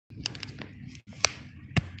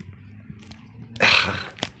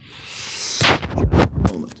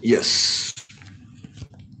Yes.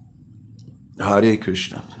 Hare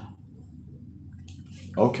Krishna.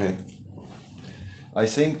 Okay. I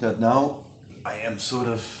think that now I am sort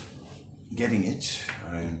of getting it.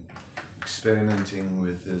 I'm experimenting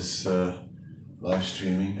with this live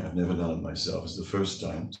streaming. I've never done it myself. It's the first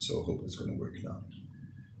time, so I hope it's going to work now.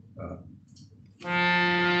 Uh,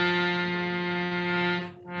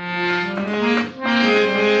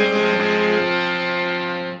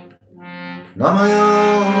 Namaya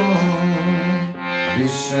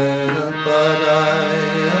Vishnu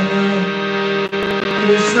Padaya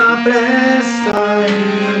Krishna Prestaya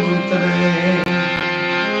Bhutale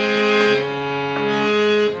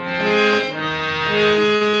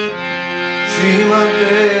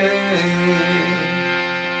Srimate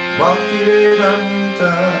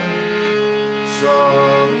Bhaktivedanta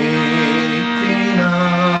Swami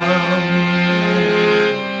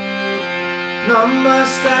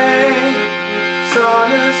Namaste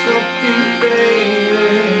Saraswati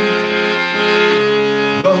Devi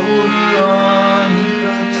Gaurani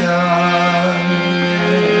Pracharya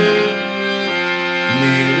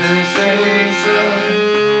Nirvishesha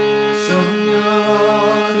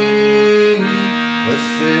Sunyani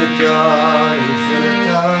Vasitya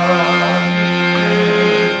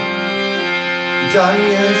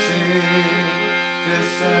Jaya Shri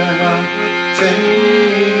Krishna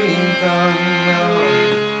Chaitanya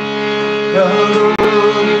Prabhu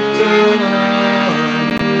Nityananda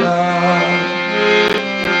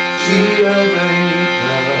Shri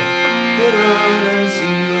Advaita Gadadhara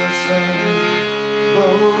Sivasana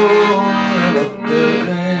Gaura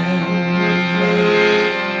Bhaktivinoda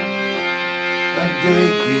Hare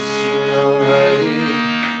Krishna Hare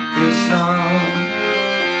Krishna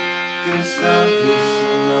Krishna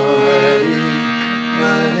Krishna Hare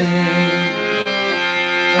Hare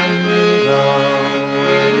Hare Ram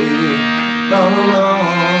Hare Ram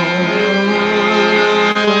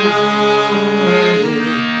Hare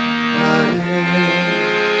Hare.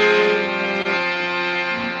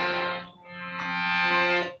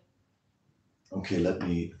 Okay, let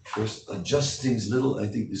me first adjust things a little. I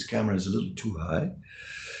think this camera is a little too high.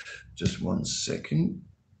 Just 1 second.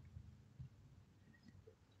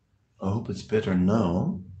 I hope it's better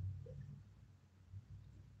now.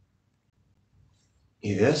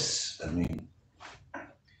 Yes, I mean,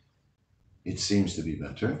 it seems to be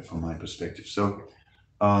better from my perspective. So,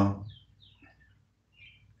 um,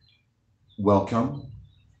 welcome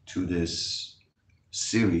to this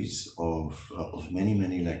series of many,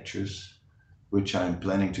 many lectures, which I'm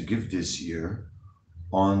planning to give this year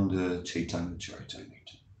on the Chaitanya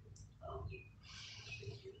Charitamrita.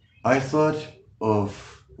 I thought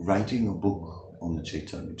of writing a book on the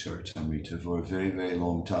Chaitanya Charitamrita for a very, very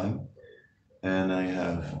long time. And I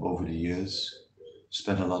have, over the years,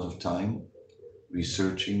 spent a lot of time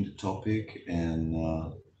researching the topic and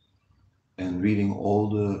reading all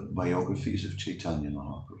the biographies of Chaitanya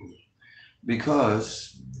Mahaprabhu.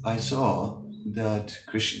 Because I saw that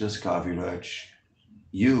Krishnadas Kaviraj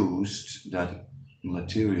used that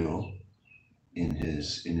material in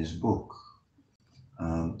his book.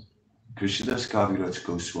 Um, Krishnadas Kaviraj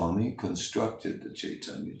Goswami constructed the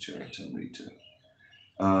Chaitanya Charitamrita.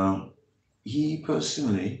 Um, he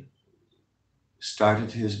personally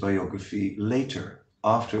started his biography later,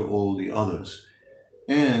 after all the others,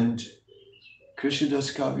 and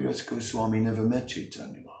Krishnadas Kaviraj Goswami never met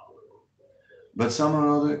Chaitanya Mahaprabhu. But somehow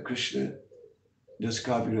or other, Krishnadas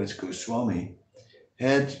Kaviraj Goswami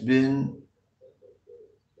had been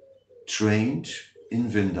trained in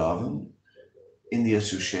Vrindavan in the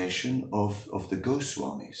association of the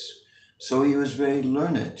Goswamis. So he was very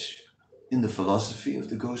learned in the philosophy of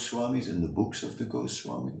the Goswamis, in the books of the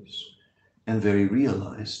Goswamis, and very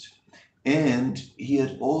realized. And he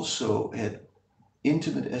had also had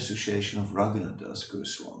intimate association of Raghunath Das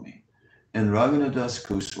Goswami. And Raghunath Das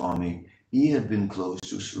Goswami, he had been close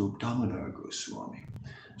to Swarup Damodar Goswami.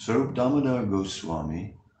 Swarup Damodar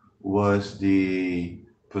Goswami was the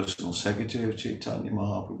personal secretary of Chaitanya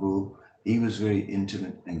Mahaprabhu. He was very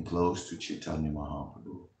intimate and close to Chaitanya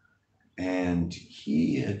Mahaprabhu. And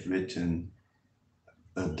he had written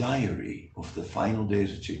a diary of the final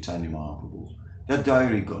days of Chaitanya Mahaprabhu. That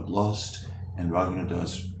diary got lost, and Raghunath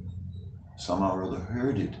Das somehow or other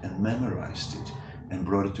heard it and memorized it and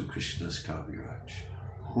brought it to Krishnadas Kaviraj,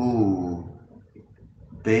 who,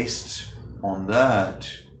 based on that,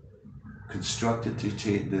 constructed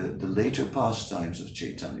the later pastimes of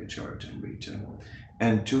Chaitanya Charitamrita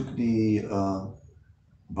and took the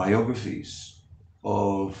biographies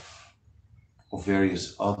of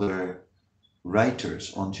various other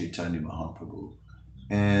writers on Chaitanya Mahaprabhu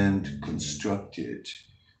and constructed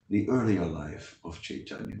the earlier life of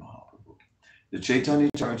Chaitanya Mahaprabhu. The Chaitanya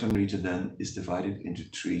Charitamrita then is divided into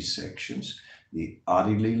three sections. The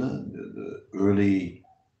Adi Lila, the early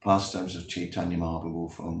pastimes of Chaitanya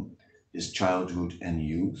Mahaprabhu from his childhood and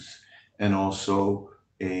youth, and also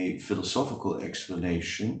a philosophical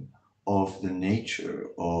explanation of the nature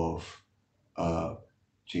of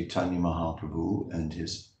Chaitanya Mahaprabhu and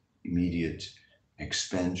his immediate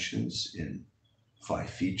expansions in 5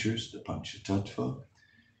 features, the Panchatattva,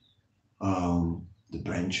 the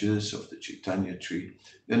branches of the Chaitanya tree.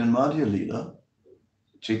 Then in Madhya Lila,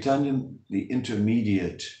 Chaitanya, the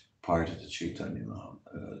intermediate part of the Chaitanya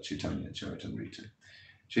Charitamrita.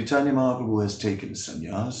 Chaitanya Mahaprabhu has taken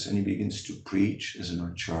sannyas and he begins to preach as an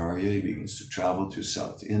acharya. He begins to travel to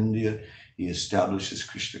South India. He establishes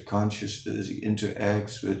Krishna consciousness. He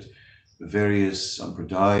interacts with the various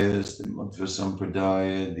sampradayas, the Madhva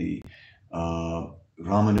Sampradaya, the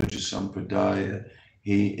Ramanuja Sampradaya.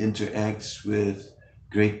 He interacts with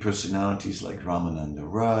great personalities like Ramananda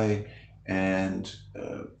Rai, and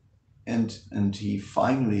he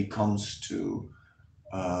finally comes to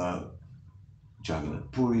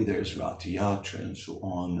Jagannath Puri. There's Rath Yatra and so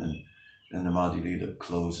on, and the Madhya Lila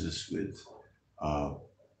closes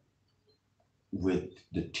with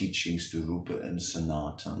the teachings to Rupa and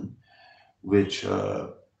Sanatan, which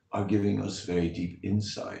are giving us very deep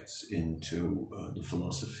insights into the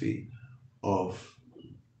philosophy of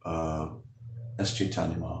as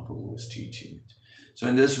Chaitanya Mahaprabhu was teaching it. So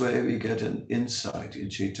in this way, we get an insight in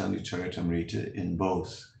Chaitanya Charitamrita in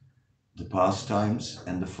both the pastimes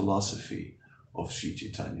and the philosophy of Sri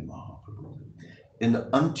Chaitanya Mahaprabhu. In the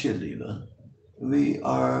Antya Lila, we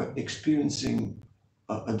are experiencing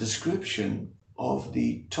a description of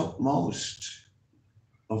the topmost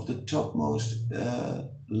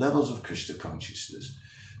levels of Krishna consciousness,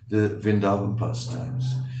 the Vrindavan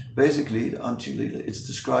pastimes. Basically, the Antya Lila, it's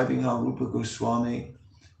describing how Rupa Goswami,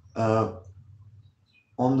 on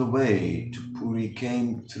the way to Puri,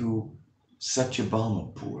 came through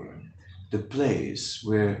Satyabhamapur, the place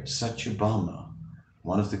where Satyabhama,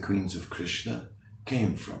 one of the queens of Krishna,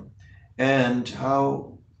 came from, and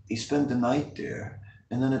how he spent the night there.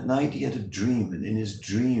 And then at night he had a dream, and in his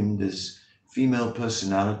dream, this female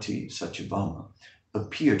personality, Satyabhama,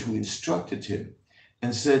 appeared, who instructed him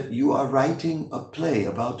and said, "You are writing a play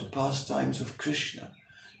about the pastimes of Krishna,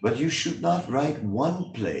 but you should not write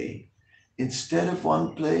one play. Instead of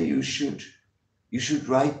one play, you should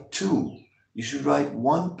write 2. You should write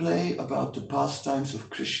one play about the pastimes of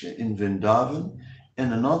Krishna in Vrindavan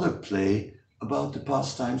and another play about the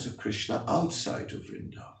pastimes of Krishna outside of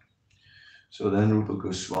Vrindavan." So then Rupa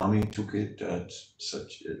Goswami took it that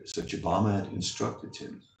Satyabhama had instructed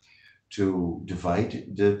him to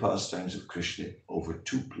divide the pastimes of Krishna over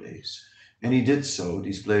 2 plays. And he did so.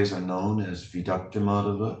 These plays are known as Vidakta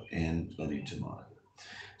Madhava and Lalita Madhava.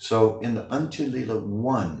 So in the Antya Lila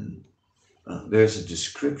 1, there's a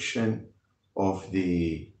description of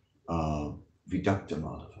the Vidakta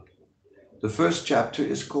Madhava. The first chapter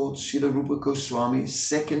is called Srila Rupa Goswami's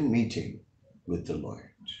second meeting with the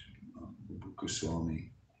Lord. Rupa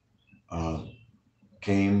Goswami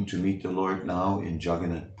came to meet the Lord now in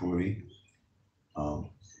Jagannath Puri.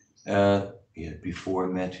 He had before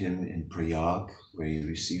met him in Prayag, where he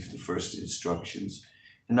received the first instructions.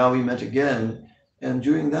 And now we met again. And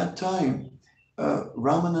during that time,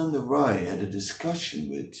 Ramananda Rai had a discussion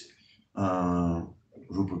with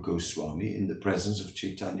Rupa Goswami in the presence of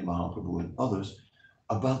Chaitanya Mahaprabhu and others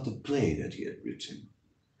about the play that he had written.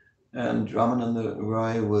 And Ramananda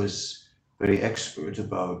Rai was very expert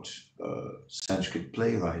about Sanskrit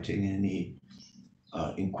playwriting, and he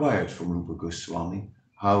inquired from Rupa Goswami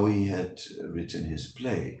how he had written his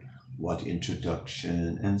play, what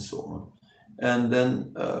introduction, and so on. And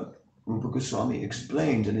then Rupa Goswami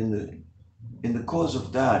explained, and in the course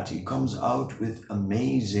of that, he comes out with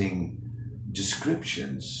amazing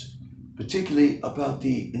descriptions, particularly about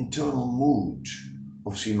the internal mood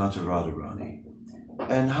of Srimati Radharani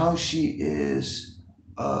and how she is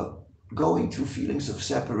going through feelings of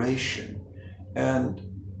separation, and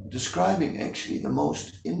describing actually the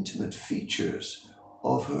most intimate features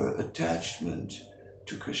of her attachment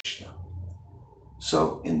to Krishna.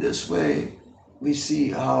 So in this way, we see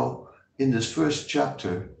how in this first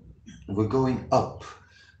chapter, we're going up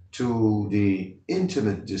to the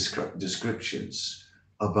intimate descriptions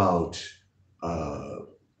about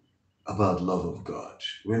love of God.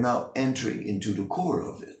 We're now entering into the core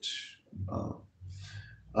of it.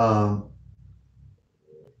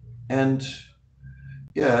 And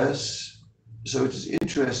yes, so it is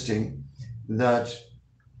interesting that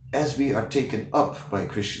as we are taken up by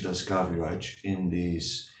Krishnadas Kaviraj in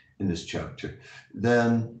in this chapter.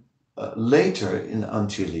 Then later in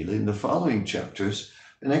Antya Lila, in the following chapters,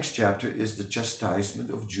 the next chapter is the chastisement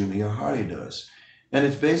of Junior Haridas. And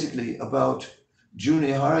it's basically about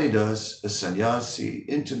Junior Haridas, a sannyasi,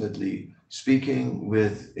 intimately speaking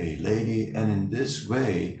with a lady, and in this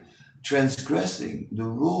way transgressing the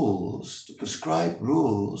rules, the prescribed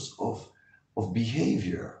rules of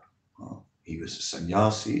behavior. He was a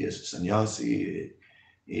sannyasi. As a sannyasi,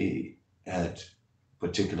 he had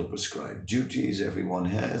particular prescribed duties everyone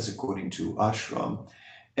has according to ashram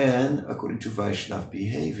and according to Vaishnava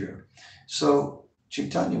behavior. So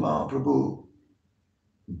Chaitanya Mahaprabhu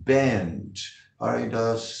banned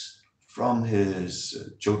Haridas from his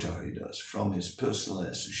Jota Haridas, from his personal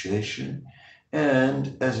association,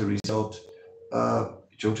 and as a result,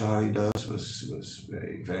 Jota Haridas was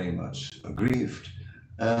very, very much aggrieved,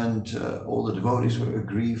 and all the devotees were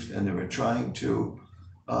aggrieved, and they were trying to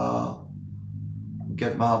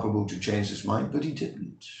get Mahaprabhu to change his mind, but he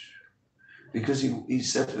didn't, because he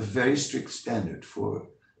set a very strict standard for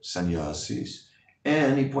sannyasis,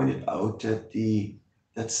 and he pointed out that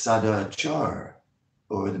that sadachar,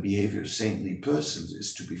 or the behavior of saintly persons,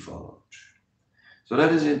 is to be followed. So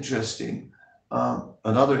that is interesting.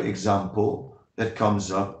 Another example that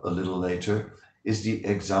comes up a little later is the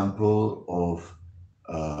example of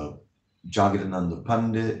Jagadananda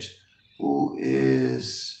Pandit, who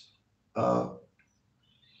is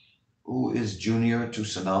junior to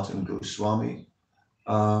Sanatana Goswami,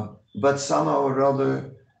 but somehow or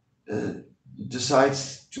other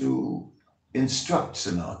decides to instruct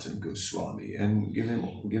Sanatana Goswami and give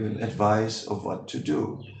him advice of what to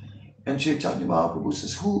do. And Chaitanya Mahaprabhu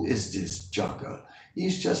says, who is this Jaga?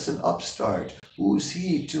 He's just an upstart. Who is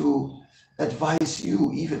he to advise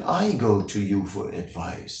you? Even I go to you for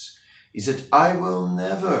advice. He said, I will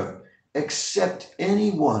never accept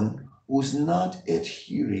anyone who's not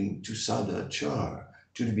adhering to sadachar,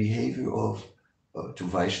 to the behavior of, to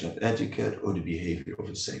Vaishnava etiquette or the behavior of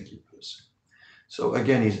a saintly person. So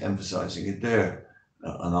again, he's emphasizing it there.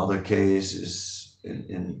 Another case is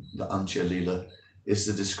in the Antya Lila, is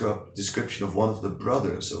the description of one of the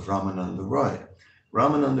brothers of Ramananda Roy.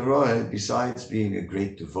 Ramananda Roy, besides being a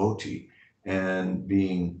great devotee and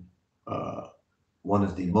being one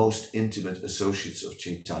of the most intimate associates of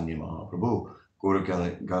Chaitanya Mahaprabhu, Gaura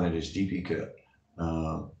Ganadhar Deepika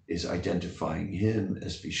is identifying him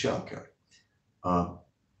as Vishaka. Or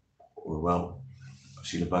well,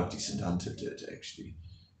 Srila Bhaktisiddhanta did actually.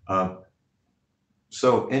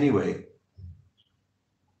 So anyway,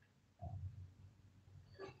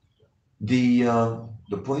 the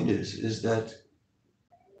point is that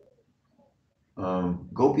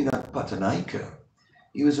Gopinath Patanaika,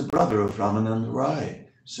 he was a brother of Ramananda Rai,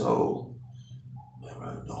 so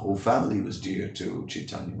the whole family was dear to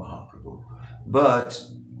Chaitanya Mahaprabhu. But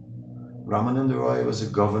Ramananda Rai was a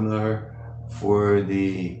governor for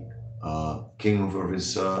the king of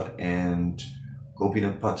Orissa, and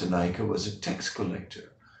Gopinath Patanaika was a tax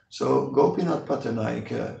collector. So Gopinath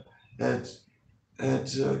Patanaika had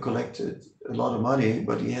collected a lot of money,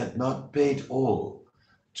 but he had not paid all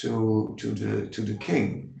to the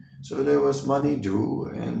king. So there was money due,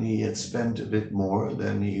 and he had spent a bit more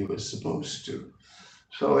than he was supposed to.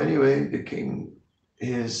 So anyway, the king,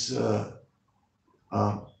 his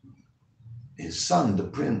son,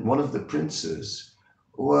 one of the princes,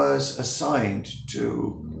 was assigned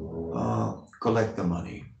to collect the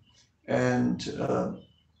money, and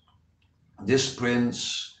this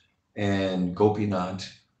prince and Gopinath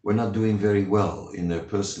were not doing very well in their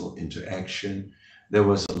personal interaction. There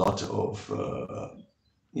was a lot of,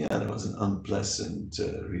 there was an unpleasant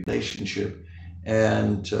relationship.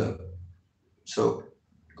 And so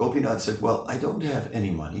Gopinath said, well, I don't have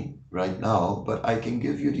any money right now, but I can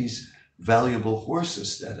give you these valuable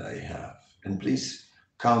horses that I have. And please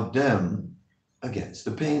count them against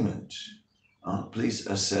the payment. Please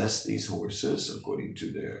assess these horses according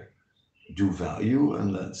to their due value,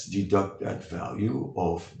 and let's deduct that value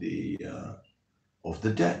of the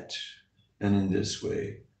debt. And in this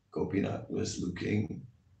way, Gopinath was looking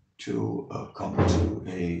to come to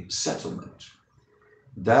a settlement.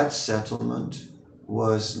 That settlement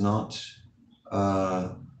was not,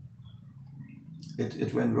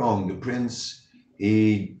 it went wrong. The prince,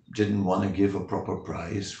 he didn't want to give a proper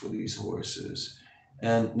price for these horses.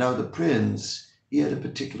 And now the prince, he had a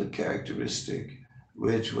particular characteristic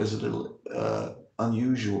which was a little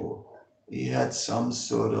unusual. He had some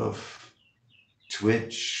sort of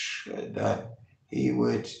twitch that he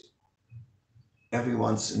would, every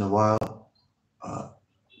once in a while,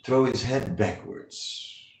 throw his head backwards.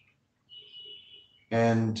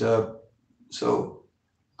 And so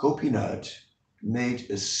Gopinath made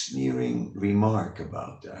a sneering remark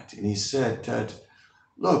about that. And he said that,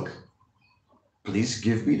 look, please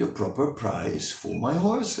give me the proper price for my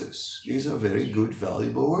horses. These are very good,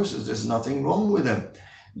 valuable horses. There's nothing wrong with them.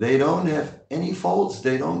 They don't have any faults.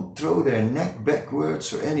 They don't throw their neck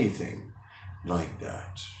backwards or anything like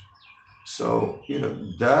that. So,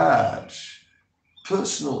 that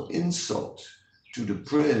personal insult to the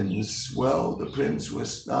prince, well, the prince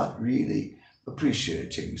was not really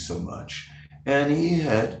appreciating so much. And he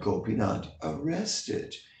had Gopinath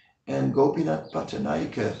arrested. And Gopinath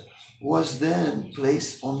Patanaika was then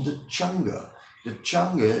placed on the Changa. The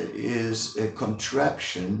Changa is a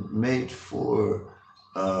contraption made for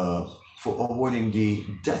awarding the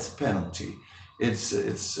death penalty. It's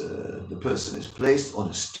the person is placed on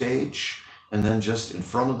a stage, and then just in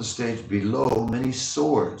front of the stage below, many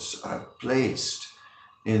swords are placed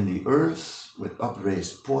in the earth with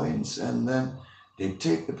upraised points, and then they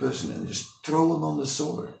take the person and just throw them on the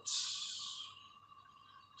swords.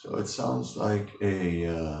 So it sounds like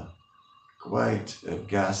a quite a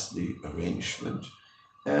ghastly arrangement.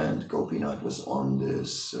 And Gopinath was on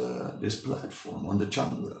this platform, on the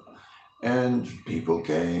Changa. And people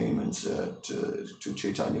came and said to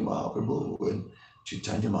Chaitanya Mahaprabhu, and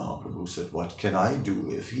Chaitanya Mahaprabhu said, what can I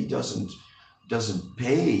do if he doesn't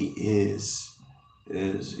pay his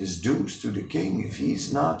dues to the king? If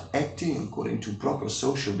he's not acting according to proper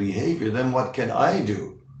social behavior, then what can I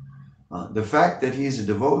do? The fact that he's a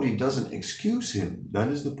devotee doesn't excuse him. That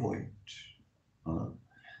is the point.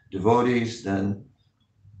 Devotees then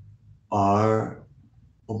are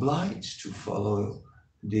obliged to follow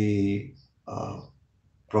the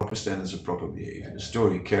proper standards of proper behavior. The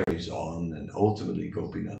story carries on, and ultimately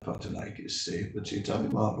Gopinath Patanaika is saved, but Chaitanya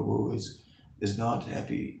Mahaprabhu is not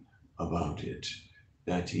happy about it,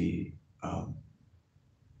 that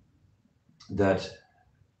that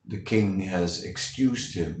the king has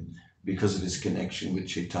excused him because of his connection with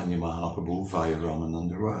Chaitanya Mahaprabhu via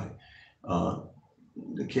Ramananda Rai.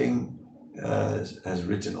 The king has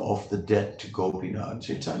written off the debt to Gopinath.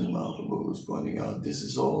 Chaitanya Mahaprabhu is pointing out this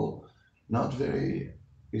is all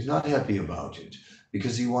he's not happy about it,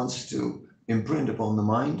 because he wants to imprint upon the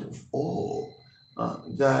mind of all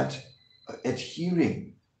that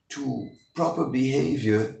adhering to proper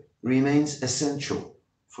behavior remains essential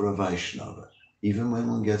for a Vaishnava, even when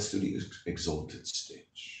one gets to the exalted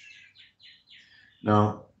stage.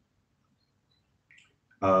 Now,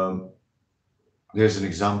 there's an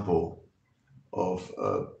example of,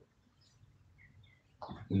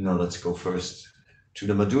 let's go first to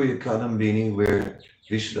the Madhurya Kadambini, where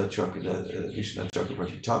Vishwanath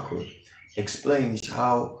Chakravarti Thakur explains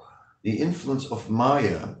how the influence of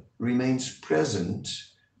Maya remains present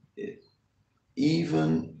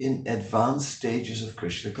even in advanced stages of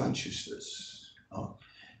Krishna consciousness.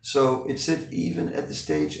 So it said even at the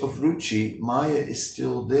stage of Ruchi, Maya is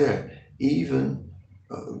still there, even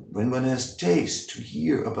when one has taste to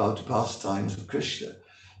hear about the pastimes of Krishna.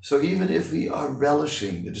 So even if we are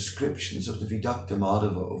relishing the descriptions of the Vidakta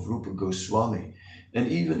Madhava of Rupa Goswami, and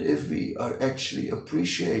even if we are actually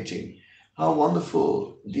appreciating how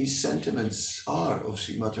wonderful these sentiments are of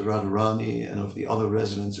Srimati Radharani and of the other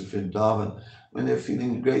residents of Vrindavan, when they're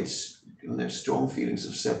feeling when they're strong feelings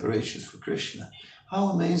of separation for Krishna, how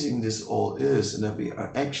amazing this all is, and that we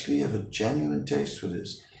are actually have a genuine taste for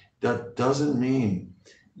this. That doesn't mean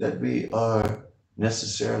that we are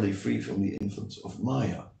necessarily free from the influence of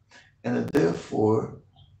Maya. And that therefore,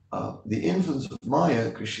 the influence of Maya,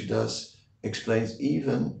 Krishnadas explains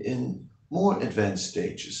even in more advanced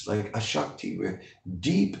stages, like Ashakti, where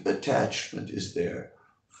deep attachment is there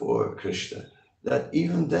for Krishna, that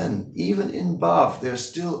even then, even in Bhav, there's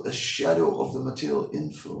still a shadow of the material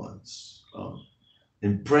influence.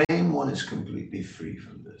 In Prem, one is completely free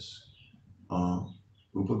from this.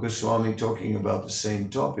 Rupa Goswami, talking about the same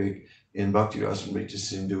topic in Bhakti Rasamrita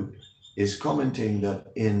Sindhu, is commenting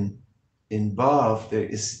that in Bhav there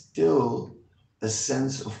is still a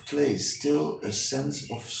sense of place, still a sense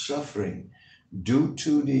of suffering due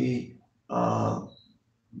to the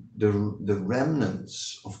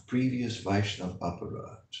remnants of previous Vaishnava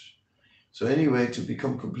aparat. So anyway, to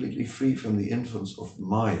become completely free from the influence of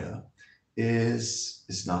Maya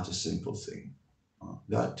is not a simple thing.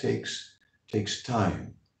 That takes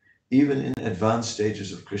time. Even in advanced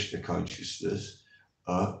stages of Krishna consciousness,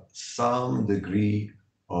 some degree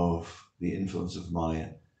of the influence of Maya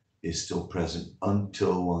is still present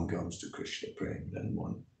until one comes to Krishna praying. Then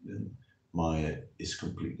Maya is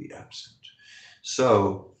completely absent.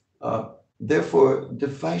 So, therefore, the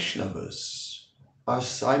Vaishnavas are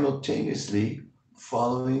simultaneously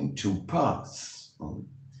following two paths.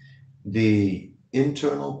 The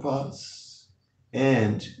internal paths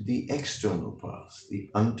and the external path, the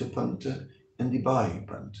Antapanta and the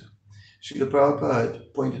Bahipanta. Srila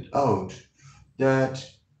Prabhupada pointed out that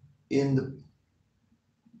in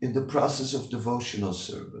the process of devotional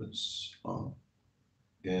service,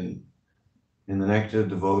 in the Nectar of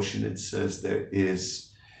Devotion, it says there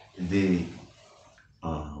is the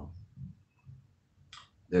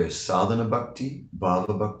there is sadhana bhakti,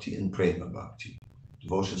 bhava bhakti, and prema bhakti.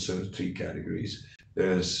 Devotional service, three categories.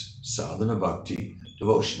 There's sadhana bhakti,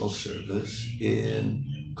 devotional service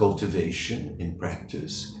in cultivation, in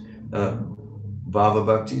practice. Bhava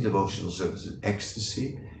bhakti, devotional service in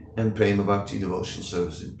ecstasy, and prema bhakti, devotional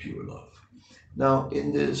service in pure love. Now,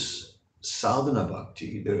 in this sadhana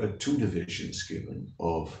bhakti, there are two divisions given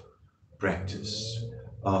of practice.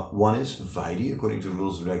 One is Vaidhi, according to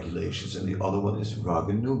rules and regulations, and the other one is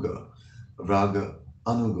Raganuga, Raga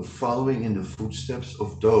Anuga, following in the footsteps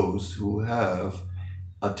of those who have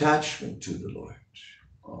attachment to the Lord.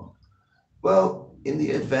 Well, in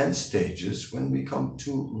the advanced stages, when we come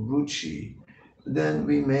to Ruchi, then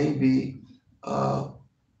we may be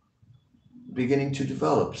beginning to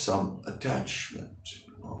develop some attachment.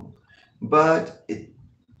 But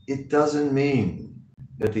it doesn't mean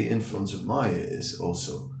that the influence of Maya is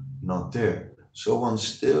also not there. So one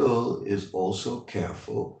still is also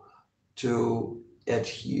careful to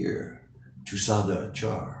adhere to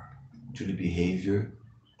sadachar, to the behavior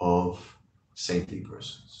of saintly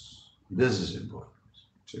persons. This is important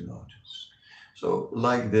to notice. So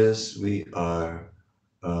like this, we are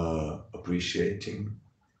appreciating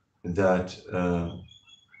that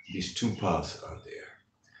these two paths are there.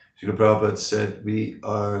 Srila Prabhupada said we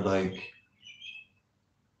are like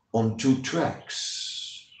on two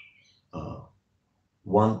tracks.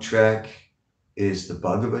 One track is the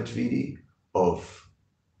Bhagavad Vidhi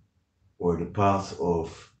or the path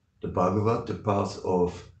of the Bhagavat, the path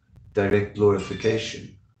of direct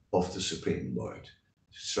glorification of the Supreme Lord.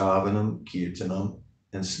 Shravanam, Kirtanam,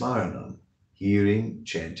 and Smaranam, hearing,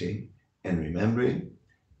 chanting, and remembering,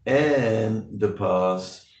 and the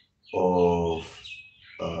path of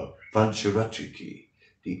Pancharatriki,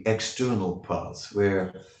 the external path,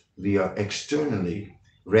 where we are externally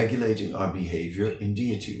regulating our behavior in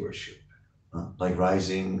deity worship, like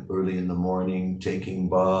rising early in the morning, taking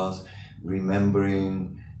bath,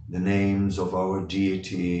 remembering the names of our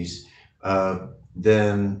deities,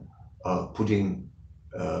 then putting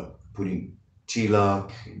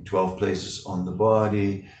tilak in 12 places on the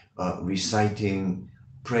body, reciting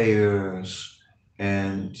prayers,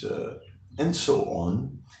 and so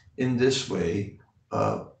on. In this way,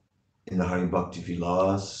 in the Hari Bhakti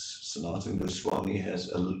Vilas, Sanatana Goswami has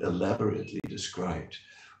elaborately described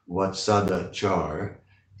what sadachar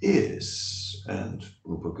is, and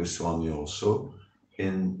Rupa Goswami also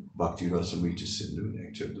in Bhakti Rasamrita Sindhu,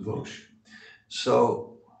 Nectar of Devotion.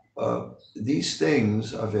 So these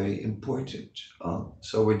things are very important.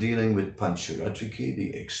 So we're dealing with Pancharatriki,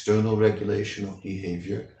 the external regulation of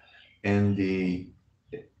behavior, and the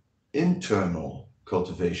internal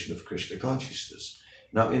cultivation of Krishna consciousness.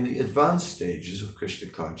 Now, in the advanced stages of Krishna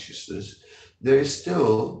consciousness, there is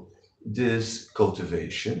still this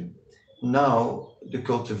cultivation. Now, the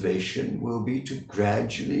cultivation will be to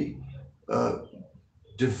gradually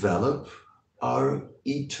develop our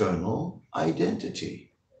eternal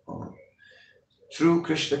identity. Through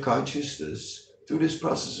Krishna consciousness, through this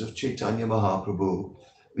process of Chaitanya Mahaprabhu,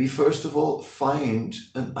 we first of all find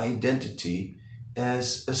an identity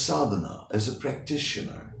as a sadhana, as a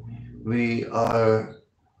practitioner. We are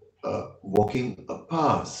walking a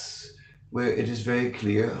path where it is very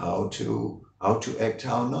clear how to act,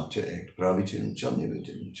 how not to act.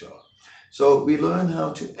 So we learn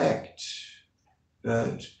how to act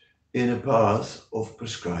in a path of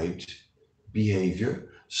prescribed behavior,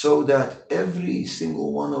 so that every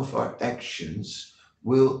single one of our actions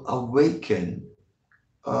will awaken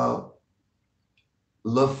love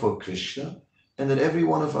for Krishna, and that every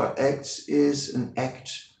one of our acts is an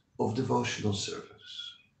act of devotional service.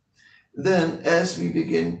 Then as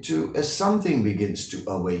something begins to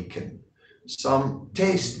awaken, some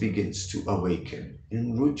taste begins to awaken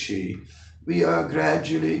in Ruchi, we are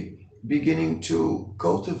gradually beginning to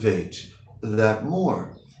cultivate that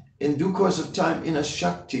more. In due course of time, in a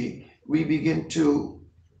Shakti, we begin to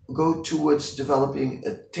go towards developing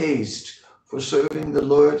a taste for serving the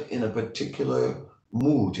Lord in a particular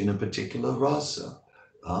mood, in a particular rasa,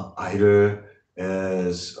 either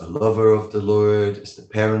as a lover of the Lord, as the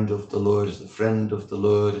parent of the Lord, as the friend of the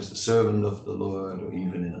Lord, as the servant of the Lord, or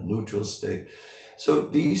even in a neutral state. So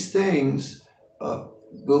these things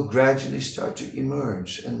will gradually start to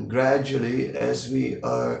emerge, and gradually, as we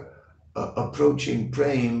are approaching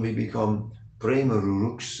praying, we become prema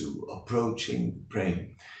ruruksu, approaching prema.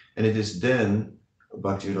 And it is then,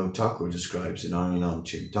 Bhaktivinoda Thakur describes in Arinam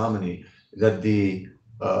Chintamani, that the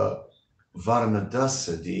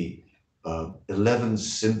Varnadasa, the 11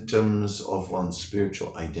 symptoms of one's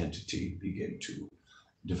spiritual identity begin to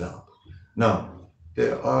develop. Now,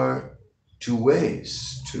 there are two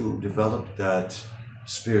ways to develop that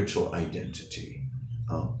spiritual identity.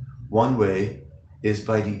 One way is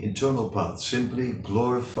by the internal path, simply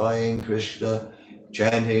glorifying Krishna,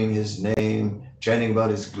 chanting his name, chanting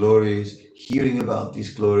about his glories, hearing about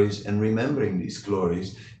these glories, and remembering these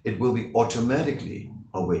glories. It will be automatically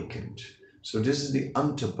awakened. So this is the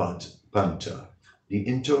antapanta, the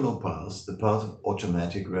internal path, the path of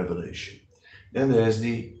automatic revelation. Then there's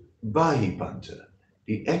the bahipanta,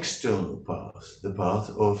 the external path, the path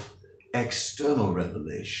of external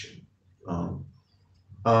revelation.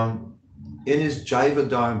 In his Jaiva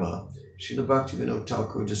Dharma, Srila Bhaktivinoda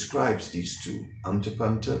Thakur describes these two,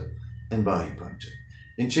 Antapanta and Bahipanta.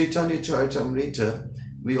 In Chaitanya Charitamrita,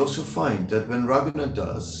 we also find that when Raghunath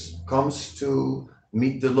Das comes to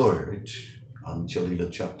meet the Lord, on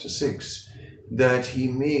Chalila chapter 6, that he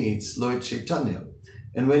meets Lord Chaitanya.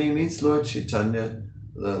 And when he meets Lord Chaitanya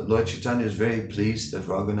is very pleased that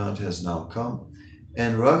Raghunath has now come.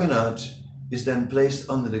 And Raghunath is then placed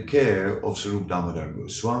under the care of Sarup Damodar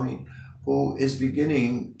Goswami, who is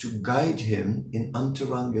beginning to guide him in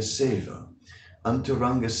Antaranga Seva.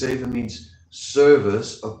 Antaranga Seva means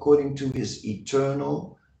service according to his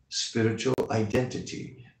eternal spiritual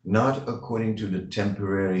identity, not according to the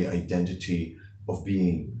temporary identity of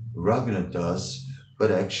being Raghunath Das,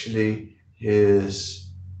 but actually his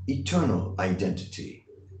eternal identity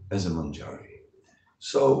as a Manjari.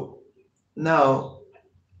 So now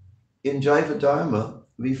in Jaiva Dharma,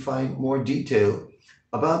 we find more detail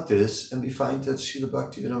about this, and we find that Srila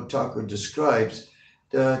Bhaktivinoda Thakur describes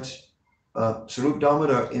that Sarup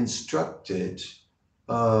Damodar instructed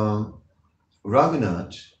Raghunath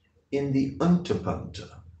in the Antapanta,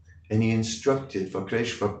 and he instructed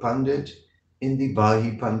Vakreshwar Pandit in the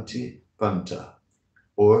Bahipanti Panta,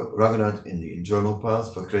 or Raghunath in the internal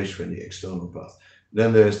path, Vakreshwar in the external path.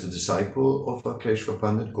 Then there's the disciple of Vakreshwar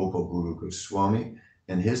Pandit, Gopal Guru Goswami,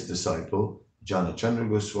 and his disciple, Janachandra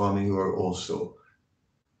Goswami, who are also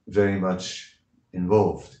very much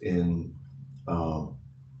involved in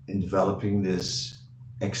developing this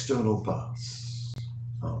external path.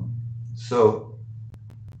 So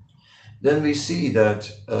then we see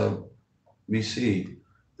that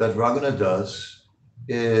Raghunath Das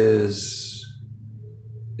is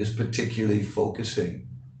particularly focusing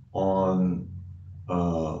on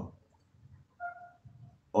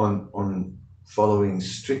following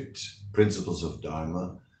strict principles of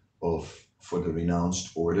Dharma for the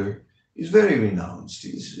renounced order. He's very renounced.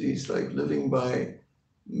 He's like living by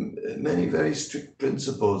many very strict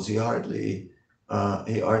principles. He hardly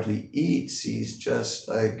eats. He's just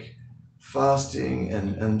like fasting,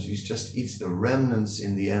 and he just eats the remnants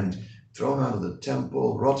in the end, thrown out of the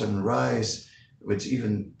temple, rotten rice, which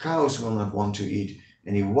even cows will not want to eat.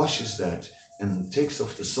 And he washes that and takes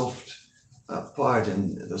off the soft part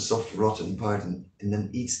and the soft rotten part, and then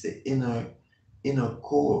eats the inner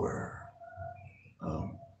core.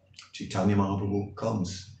 Chaitanya Mahaprabhu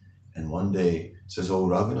comes and one day says, "Oh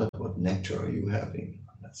Raghunath, what nectar are you having?"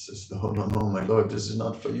 That says, "No, my lord, this is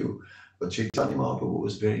not for you." But Chaitanya Mahaprabhu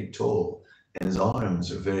was very tall and his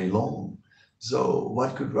arms are very long. So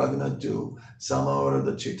what could Raghunath do? Somehow or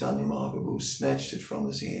other, Chaitanya Mahaprabhu snatched it from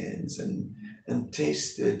his hands and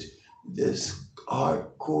tasted this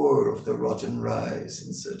hard core of the rotten rice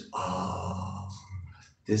and said,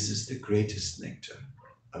 this is the greatest nectar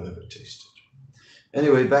I've ever tasted.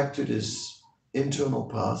 Anyway, back to this internal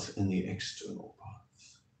path and the external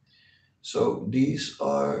path. So these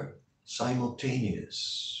are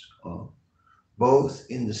simultaneous, both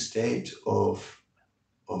in the state of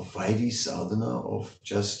Vaidhi sadhana, of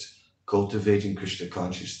just cultivating Krishna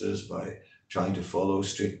consciousness by trying to follow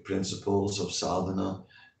strict principles of sadhana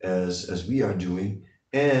as we are doing,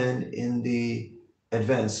 and in the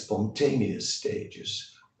advanced spontaneous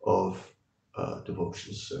stages of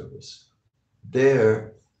devotional service.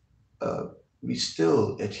 There, we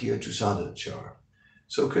still adhere to sadhachara.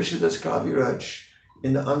 So Krishnadas Kaviraj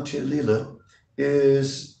in the Antya Lila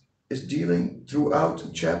is dealing throughout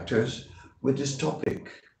the chapters with this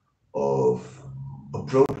topic of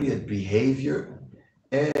appropriate behavior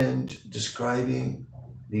and describing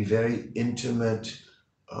the very intimate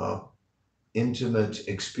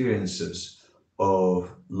experiences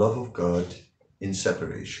of love of God in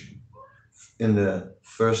separation. In the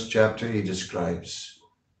first chapter, he describes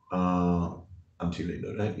Antya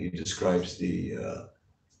Lila, right? He describes the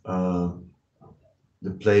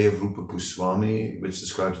the play of Rupa Goswami, which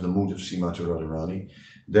describes the mood of Srimati Radharani.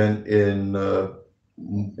 Then in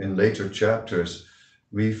later chapters,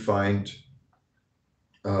 we find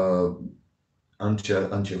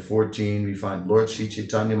until 14, we find Lord Sri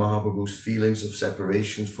Chaitanya Mahaprabhu's feelings of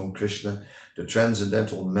separation from Krishna, the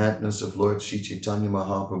transcendental madness of Lord Sri Chaitanya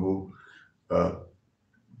Mahaprabhu.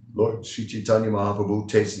 Lord Sri Chaitanya Mahaprabhu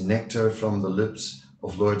tastes nectar from the lips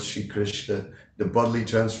of Lord Sri Krishna, the bodily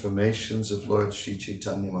transformations of Lord Sri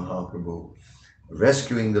Chaitanya Mahaprabhu.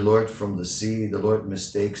 Rescuing the Lord from the sea, the Lord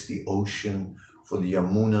mistakes the ocean for the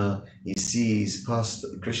Yamuna. He sees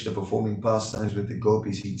Krishna performing pastimes with the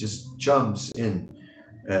gopis. He just jumps in.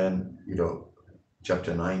 And,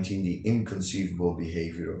 chapter 19, the inconceivable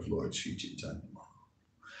behavior of Lord Sri Chaitanya.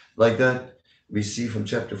 Like that, we see from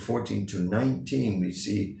chapter 14 to 19, we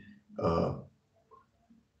see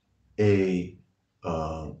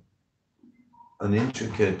an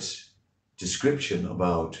intricate description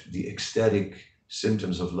about the ecstatic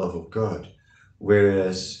symptoms of love of God,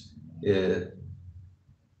 whereas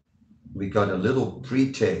we got a little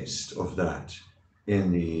pre-taste of that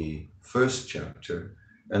in the first chapter,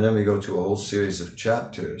 and then we go to a whole series of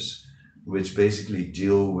chapters which basically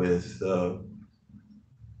deal with a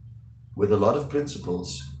lot of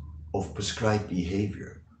principles of prescribed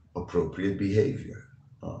behavior, appropriate behavior.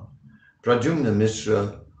 Pradyumna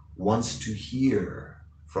Mishra wants to hear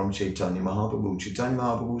from Chaitanya Mahaprabhu. Chaitanya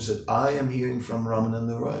Mahaprabhu said, I am hearing from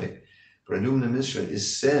Ramananda Rai. Pradyumna Mishra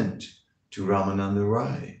is sent to Ramananda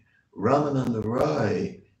Rai. Ramananda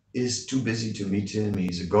Rai is too busy to meet him.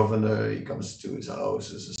 He's a governor. He comes to his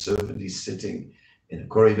house as a servant. He's sitting in a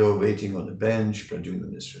corridor waiting on a bench,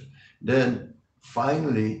 Pradyumna Mishra. Then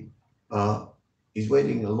finally, he's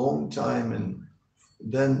waiting a long time, and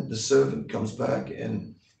then the servant comes back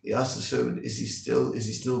and he asks the servant, is he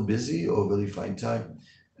still busy, or will he find time?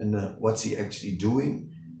 And what's he actually doing?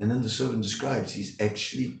 And then the servant describes he's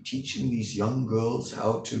actually teaching these young girls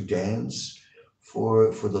how to dance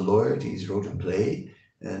for the Lord. He's wrote a play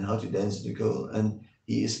and how to dance the girl. And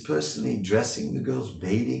he is personally dressing the girls,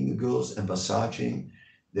 bathing the girls, and massaging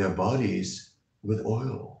their bodies with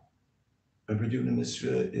oil. And Pradyumna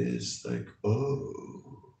Mishra is like,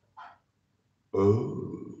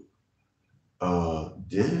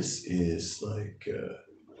 this is like,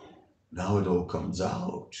 now it all comes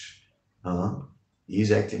out.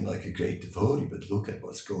 He's acting like a great devotee, but look at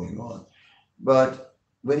what's going on. But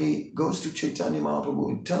when he goes to Chaitanya Mahaprabhu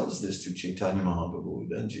and tells this to Chaitanya Mahaprabhu,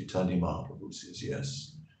 then Chaitanya Mahaprabhu says,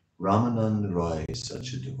 yes, Ramananda Rai is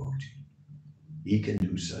such a devotee. He can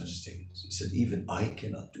do such things. He said, even I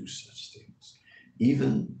cannot do such things.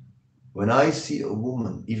 Even when I see a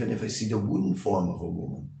woman, even if I see the wooden form of a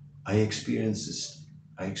woman, I experience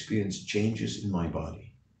changes in my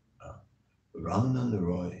body. Ramananda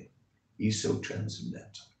Rai, he's so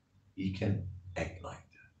transcendental. He can act like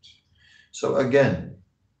that. So again,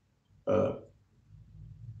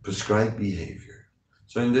 prescribed behavior.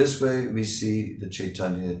 So in this way, we see the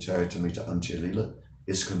Chaitanya Charitamrita Antya-lila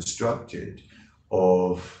is constructed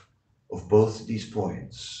of both these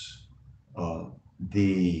points.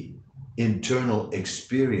 The internal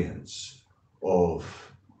experience of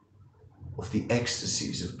the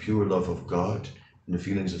ecstasies of pure love of God and the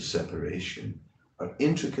feelings of separation are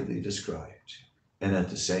intricately described. And at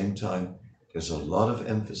the same time, there's a lot of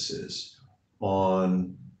emphasis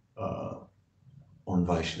on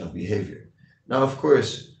Vaishnava behavior. Now, of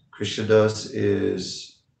course, Krishnadas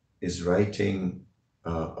is writing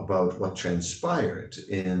about what transpired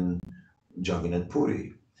in Jagannath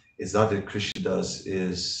Puri. It's not that Krishnadas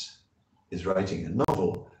is writing a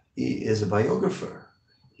novel. He is a biographer.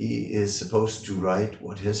 He is supposed to write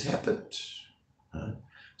what has happened.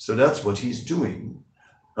 So that's what he's doing.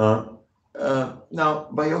 Now,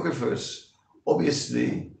 biographers,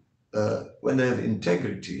 obviously, when they have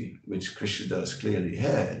integrity, which Krishnadas clearly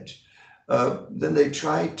had, then they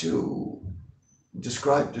try to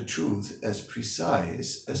describe the truth as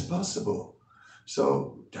precise as possible.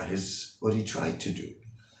 So that is what he tried to do.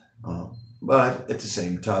 But at the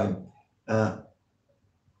same time,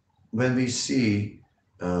 when we see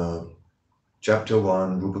Chapter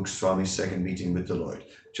 1, Rupa Goswami's second meeting with the Lord.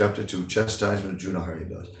 Chapter 2, chastisement of Juna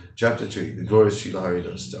Haridas. Chapter 3, the glorious Srila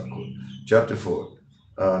Haridas Thakur. Chapter 4,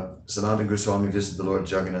 Sanatana Goswami visited the Lord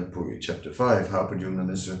Jagannath Puri. Chapter 5, how Pradyumna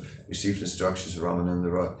Mishra received instructions from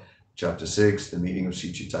Ramananda Rai. Chapter 6, the meeting of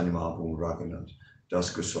Sri Chaitanya Mahaprabhu and Raghunath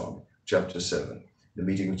Das Goswami. Chapter 7, the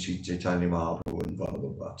meeting of Sri Chaitanya Mahaprabhu and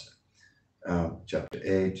Vallabha. Chapter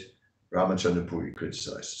 8, Ramachandra Puri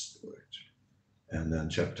criticizes the Lord. And then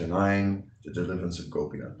chapter 9, the deliverance of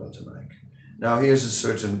Gopinath Bhattanayak. Now, here's a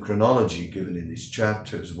certain chronology given in these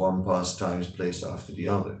chapters, one pastime is placed after the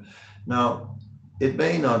other. Now, it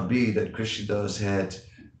may not be that Krishnadas had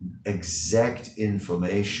exact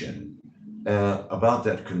information about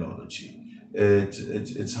that chronology.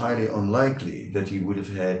 It's highly unlikely that he would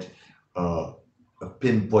have had a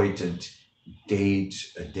pinpointed date,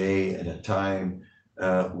 a day, and a time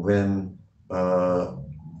when Sanatana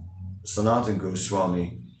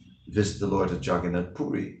Goswami visited the Lord at Jagannath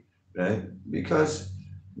Puri, right? Because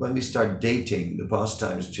when we start dating the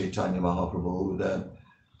pastimes of Chaitanya Mahaprabhu, then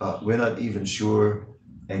we're not even sure,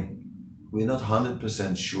 and we're not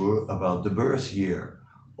 100% sure about the birth year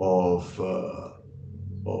of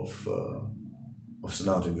of uh, of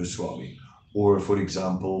Sanatana Goswami, or for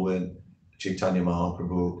example, when Chaitanya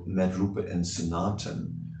Mahaprabhu met Rupa and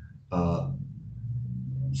Sanatan, uh,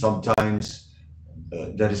 sometimes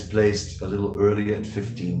that is placed a little earlier at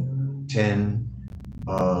 1510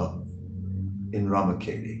 in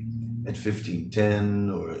Ramakeli, at 1510,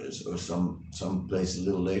 or some place a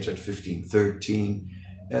little later at 1513.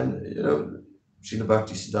 And, Srila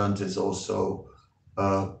Bhaktisiddhanta is also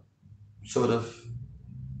sort of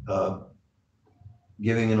uh,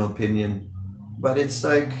 giving an opinion, but it's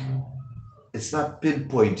not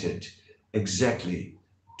pinpointed exactly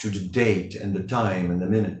to the date and the time and the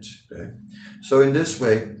minute. Right? So in this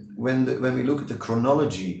way, when we look at the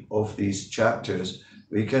chronology of these chapters,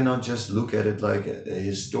 we cannot just look at it like a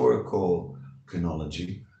historical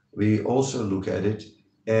chronology. We also look at it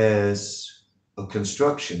as a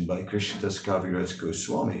construction by Krishnadas Kaviraj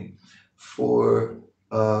Goswami for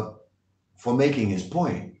making his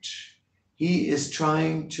point. He is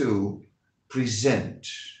trying to present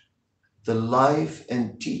the life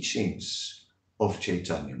and teachings of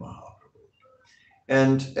Chaitanya Mahaprabhu.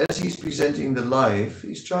 And as he's presenting the life,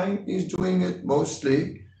 he's doing it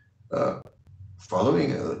mostly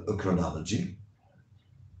following a chronology,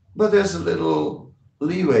 but there's a little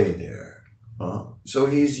leeway there. So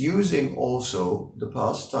he's using also the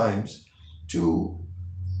past times to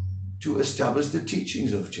establish the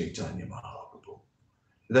teachings of Chaitanya Mahaprabhu.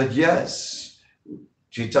 That yes,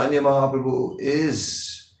 Chaitanya Mahaprabhu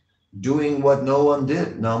is doing what no one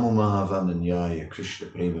did. Namo Mahavananyaya Krishna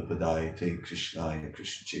Prema Padayate Krishnaya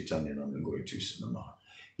Krishna Chaitanya Namagoritu Namaha.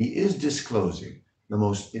 He is disclosing the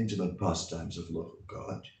most intimate pastimes of love of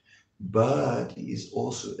God, but he is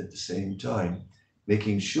also at the same time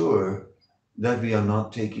making sure that we are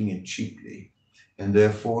not taking it cheaply. And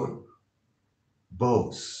therefore,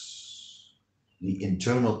 both the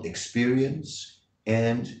internal experience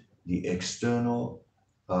and the external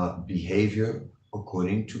behavior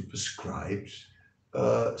according to prescribed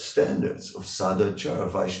standards of sadachara,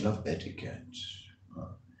 Vaishnava etiquette.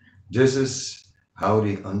 This is how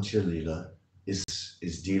the Antya Lila is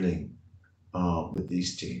dealing with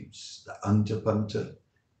these themes, the Antapanta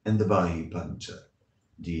and the Bahipanta,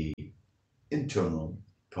 the internal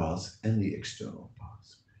path and the external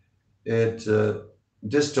path.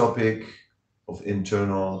 This topic of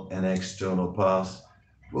internal and external path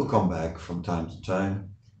will come back from time to time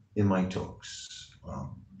in my talks.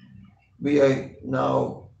 We are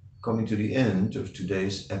now coming to the end of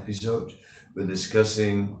today's episode. We're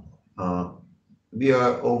discussing, we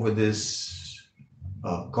are over this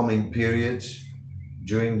coming period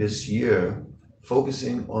during this year,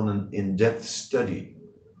 focusing on an in-depth study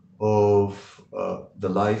of the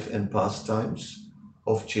life and pastimes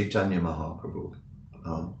of Chaitanya Mahaprabhu.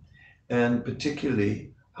 And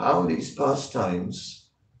particularly how these pastimes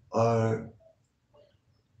are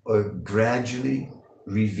gradually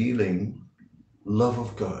revealing love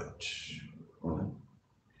of God.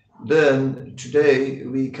 Then today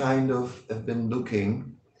we kind of have been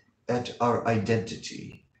looking at our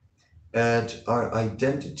identity,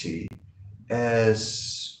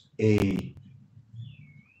 as a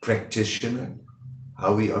practitioner,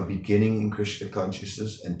 how we are beginning in Krishna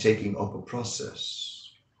consciousness and taking up a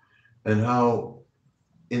process, and how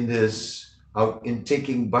in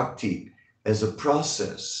taking bhakti as a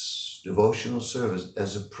process, devotional service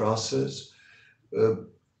as a process,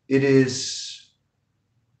 it is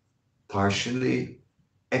partially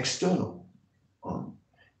external,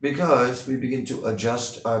 because we begin to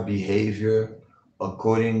adjust our behavior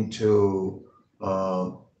according to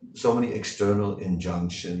so many external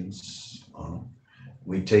injunctions.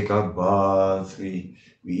 We take our bath, we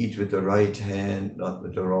eat with the right hand, not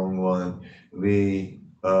with the wrong one. We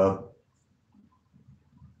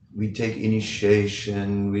take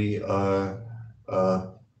initiation. We are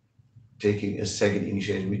taking a second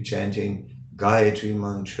initiation. We're chanting Gayatri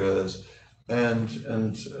mantras, and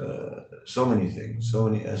so many things, so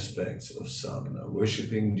many aspects of sadhana,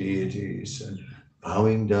 worshiping deities and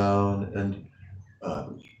bowing down and uh,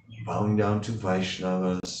 bowing down to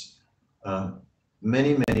Vaishnavas,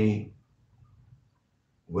 many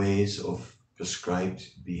ways of prescribed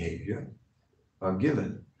behavior are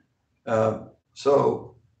given.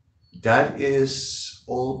 So that is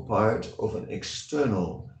all part of an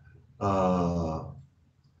external uh,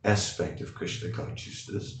 aspect of Krishna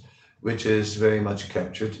consciousness, which is very much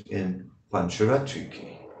captured in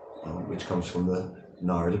Pancharatriki, which comes from the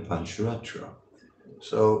Narada Pancharatra.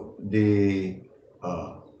 So the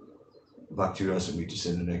Bhakti Rasamrita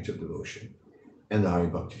Sindhu Nectar Devotion and the Hari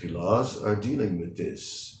Bhakti Vilas are dealing with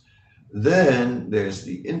this. Then there's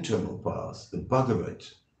the internal path, the Bhagavad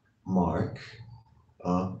mark.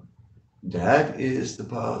 Uh, that is the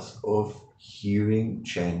path of hearing,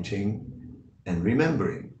 chanting, and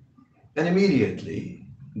remembering. And immediately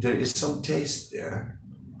there is some taste there.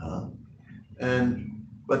 Uh,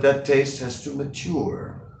 but that taste has to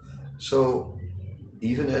mature. So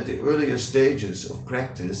even at the earlier stages of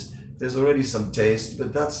practice, there's already some taste,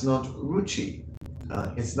 but that's not ruchi.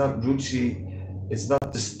 It's not ruchi, it's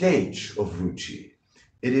not the stage of ruchi.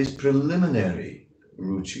 It is preliminary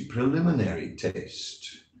ruchi, preliminary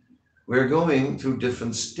taste. We're going through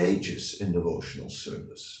different stages in devotional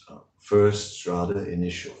service. First, Shraddha,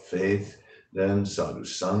 initial faith, then sadhu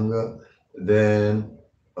sangha, then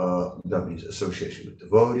that means association with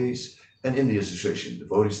devotees, and in the association with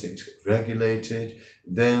devotees, things get regulated.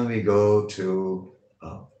 Then we go to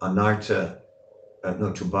anartha,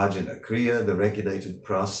 to bhajana kriya, the regulated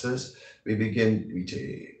process. We begin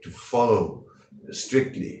to follow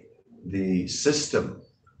strictly the system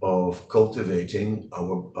of cultivating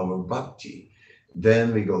our bhakti.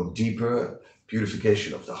 Then we go deeper,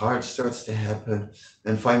 purification of the heart starts to happen,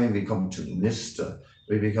 and finally we come to the nistha.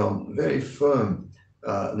 We become very firmly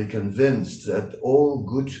convinced that all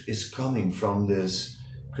good is coming from this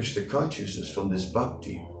Krishna consciousness, from this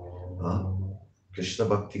bhakti. Krishna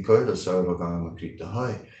Bhakti Koila Sarvagama Krita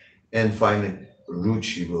Hai. And finally,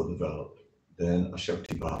 Ruchi will develop. Then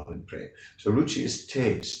Ashakti Bhava and Prem. So Ruchi is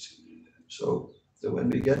taste. So when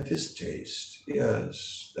we get this taste,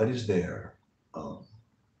 yes, that is there.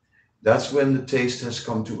 That's when the taste has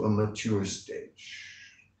come to a mature stage.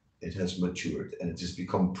 It has matured and it has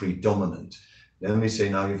become predominant. Then we say,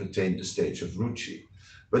 now you've attained the stage of Ruchi.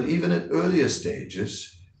 But even at earlier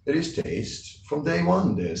stages, there is taste. From day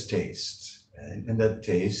one, there's taste. And that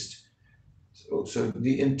taste, so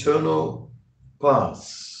the internal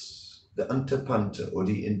paths, the antapanta, or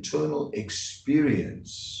the internal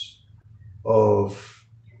experience of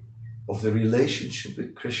the relationship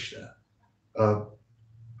with Krishna,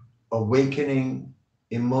 awakening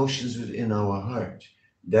emotions within our heart,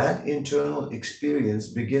 that internal experience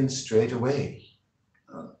begins straight away.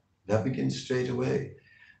 That begins straight away.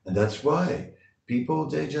 And that's why people,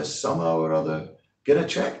 they just somehow or other get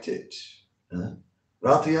attracted.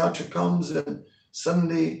 Rath Yatra comes and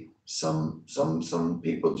suddenly some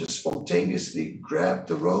people just spontaneously grab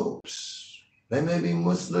the ropes. They may be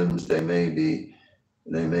Muslims, they may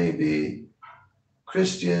be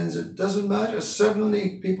Christians, it doesn't matter.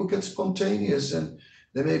 Suddenly people get spontaneous and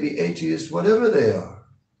they may be atheists, whatever they are.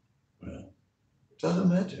 It doesn't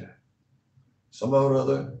matter. Somehow or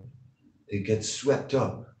other, they get swept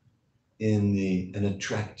up and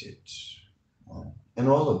attracted. And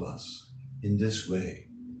all of us, in this way,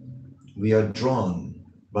 we are drawn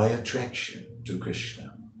by attraction to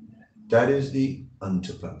Krishna. That is the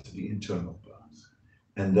antapanta, the internal path.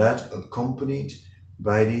 And that accompanied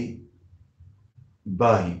by the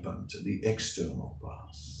bahipanta, the external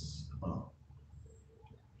path.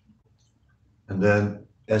 And then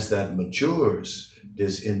as that matures,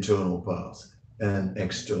 this internal path and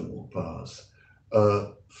external path,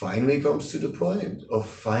 finally comes to the point of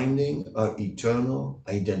finding our eternal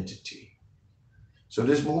identity. So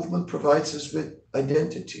this movement provides us with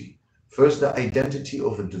identity. First, the identity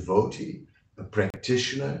of a devotee, a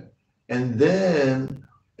practitioner, and then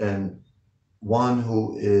one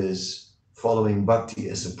who is following bhakti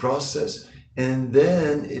as a process. And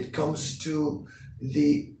then it comes to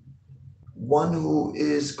the one who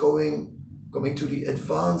is going to the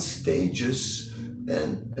advanced stages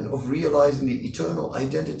and of realizing the eternal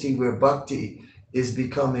identity, where bhakti is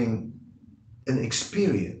becoming an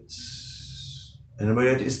experience. And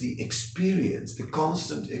where it is the experience, the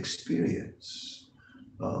constant experience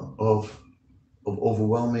of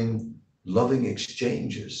overwhelming loving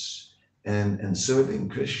exchanges and serving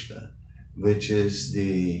Krishna, which is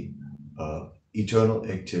the eternal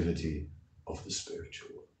activity of the spiritual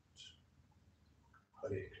world.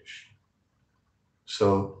 Hare Krishna.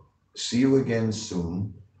 So see you again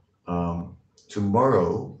soon.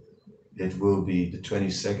 Tomorrow, it will be the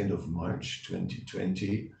 22nd of March,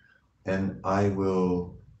 2020. and I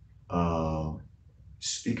will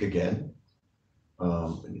speak again.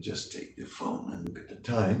 Let me just take the phone and look at the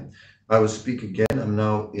time. I will speak again. I'm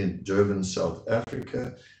now in Durban, South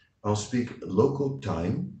Africa. I'll speak local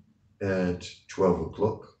time at 12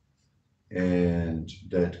 o'clock, and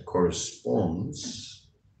that corresponds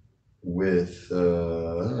with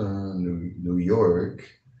New York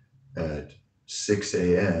at 6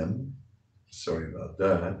 a.m. Sorry about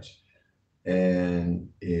that. And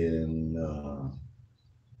in,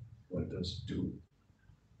 what does it do?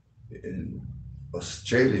 In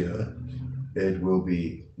Australia, it will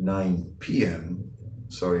be 9 p.m.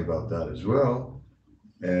 Sorry about that as well.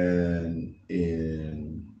 And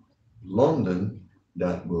in London,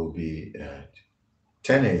 that will be at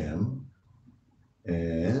 10 a.m.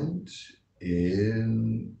 And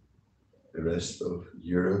in the rest of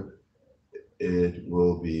Europe, it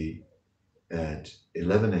will be at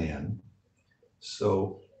 11 a.m.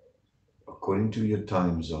 So, according to your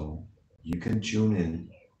time zone, you can tune in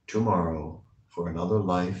tomorrow for another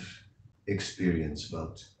life experience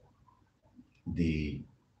the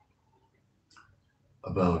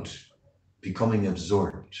about becoming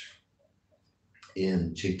absorbed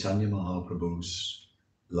in Chaitanya Mahaprabhu's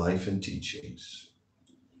life and teachings,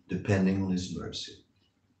 depending on his mercy,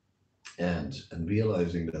 and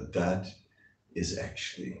realizing that that is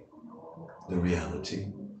actually the reality.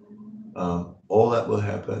 All that will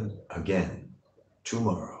happen again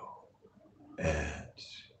tomorrow at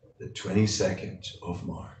the 22nd of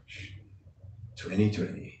March,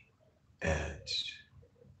 2020, at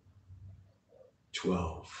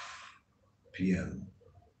 12 p.m.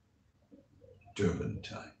 Durban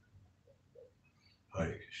time. Hare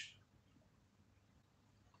Krishna.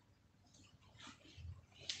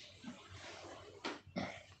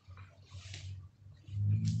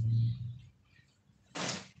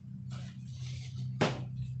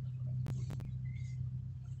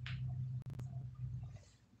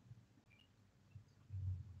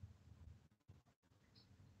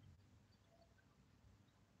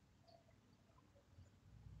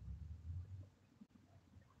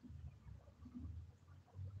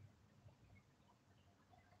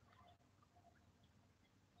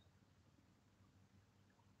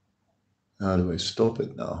 How do I stop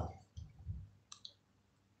it now?